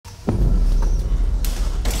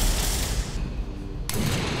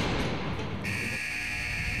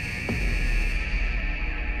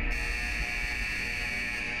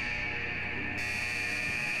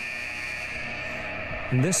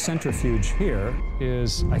And this centrifuge here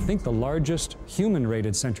is, I think, the largest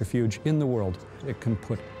human-rated centrifuge in the world. It can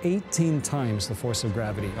put 18 times the force of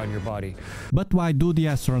gravity on your body. But why do the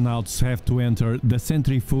astronauts have to enter the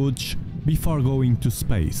centrifuge before going to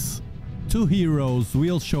space? Two heroes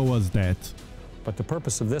will show us that. But the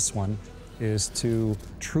purpose of this one is to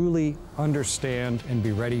truly understand and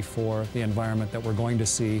be ready for the environment that we're going to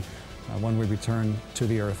see when we return to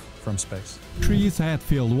the Earth from space. Chris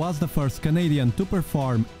Hadfield was the first Canadian to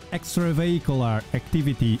perform extravehicular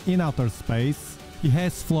activity in outer space. He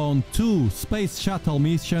has flown 2 space shuttle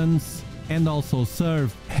missions and also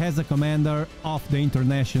served as a commander of the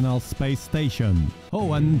International Space Station.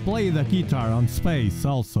 Oh, and played the guitar on space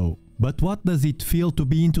also. But what does it feel to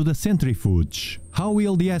be into the centrifuge? How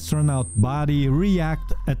will the astronaut body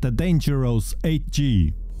react at the dangerous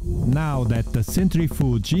 8G? Now that the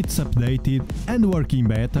centrifuge is updated and working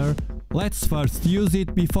better, let's first use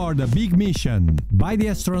it before the big mission by the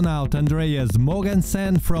astronaut Andreas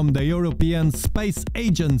Mogensen from the European Space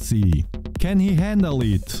Agency. Can he handle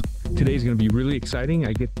it? Today's going to be really exciting.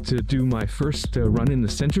 I get to do my first run in the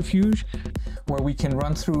centrifuge, where we can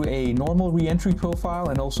run through a normal re-entry profile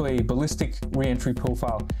and also a ballistic re-entry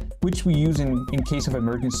profile, which we use in case of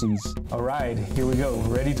emergencies. All right, here we go,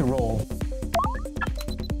 ready to roll.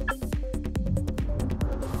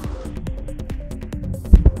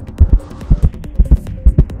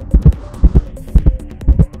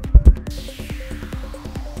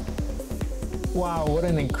 Wow, what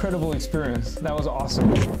an incredible experience. That was awesome.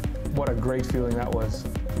 What a great feeling that was.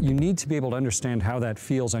 You need to be able to understand how that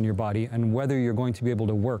feels on your body and whether you're going to be able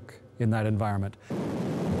to work in that environment.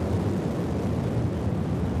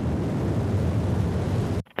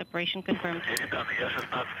 Separation confirmed.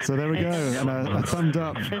 So there we go, and a thumbs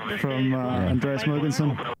up from Andreas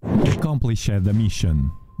Mogensen. Accomplished the mission.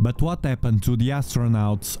 But what happened to the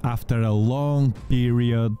astronauts after a long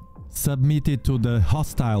period submitted to the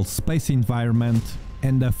hostile space environment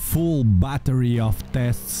and a full battery of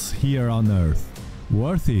tests here on Earth?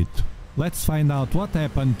 Worth it? Let's find out what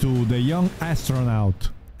happened to the young astronaut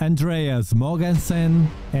Andreas Mogensen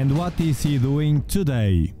and what is he doing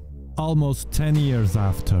today, almost 10 years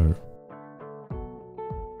after.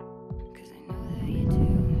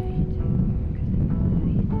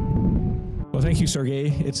 Well, thank you,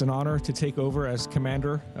 Sergei. It's an honor to take over as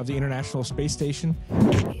commander of the International Space Station.